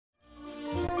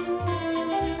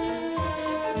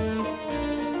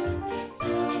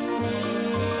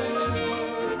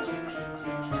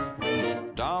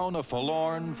a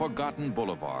forlorn, forgotten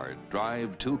boulevard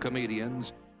drive two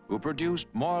comedians who produced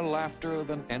more laughter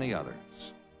than any others,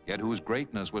 yet whose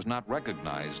greatness was not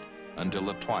recognized until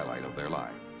the twilight of their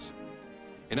lives.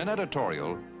 In an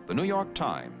editorial, the New York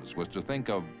Times was to think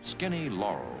of skinny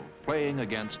Laurel playing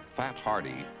against fat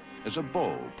Hardy as a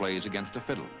bull plays against a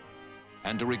fiddle,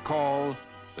 and to recall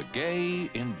the gay,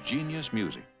 ingenious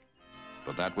music.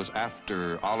 But that was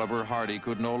after Oliver Hardy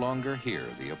could no longer hear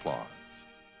the applause.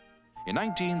 In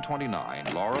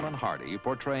 1929, Laurel and Hardy,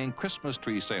 portraying Christmas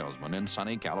tree salesmen in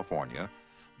sunny California,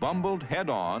 bumbled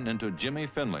head-on into Jimmy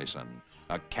Finlayson,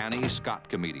 a canny Scot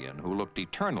comedian who looked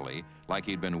eternally like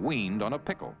he'd been weaned on a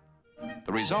pickle.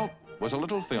 The result was a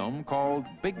little film called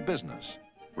Big Business,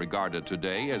 regarded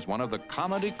today as one of the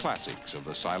comedy classics of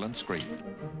the silent screen.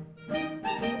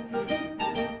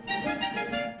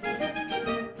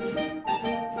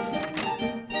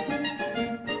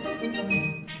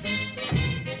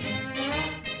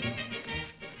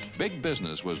 Big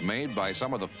Business was made by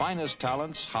some of the finest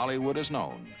talents Hollywood has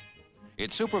known.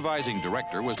 Its supervising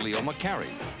director was Leo McCarey,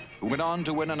 who went on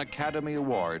to win an Academy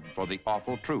Award for The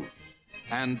Awful Truth,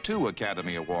 and 2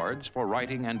 Academy Awards for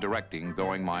writing and directing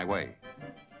Going My Way.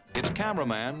 Its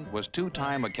cameraman was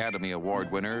 2-time Academy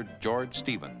Award winner George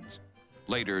Stevens,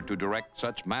 later to direct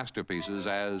such masterpieces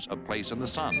as A Place in the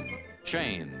Sun,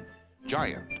 Shane,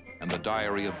 Giant, and The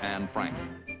Diary of Anne Frank.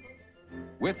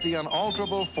 With the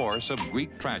unalterable force of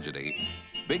Greek tragedy,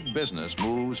 Big Business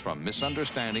moves from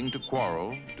misunderstanding to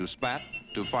quarrel, to spat,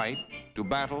 to fight, to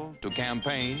battle, to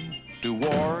campaign, to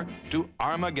war, to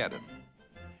Armageddon.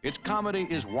 Its comedy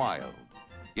is wild,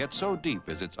 yet so deep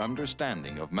is its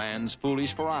understanding of man's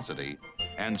foolish ferocity,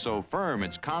 and so firm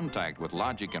its contact with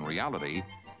logic and reality,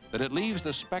 that it leaves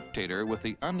the spectator with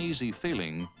the uneasy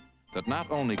feeling that not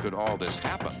only could all this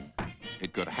happen,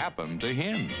 it could happen to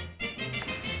him.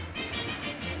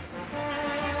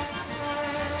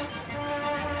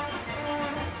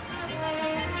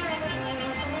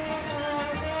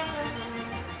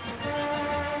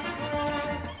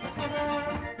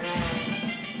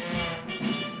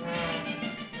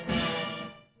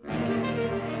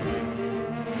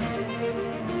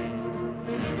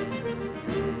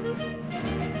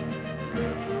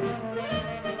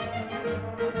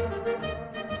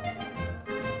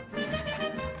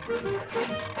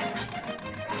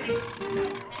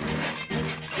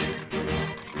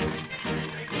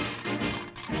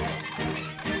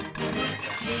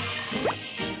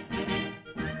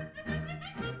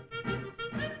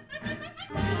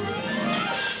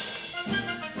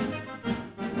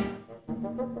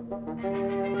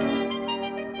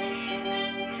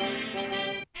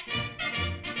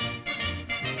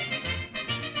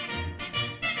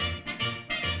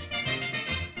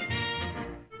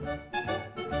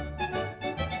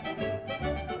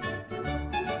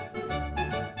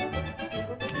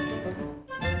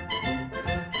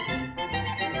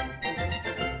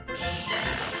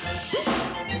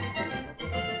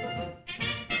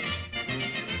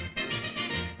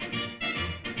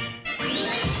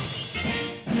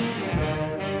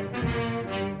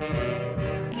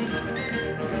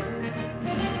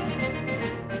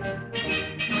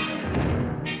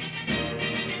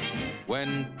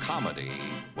 When comedy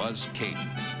was king.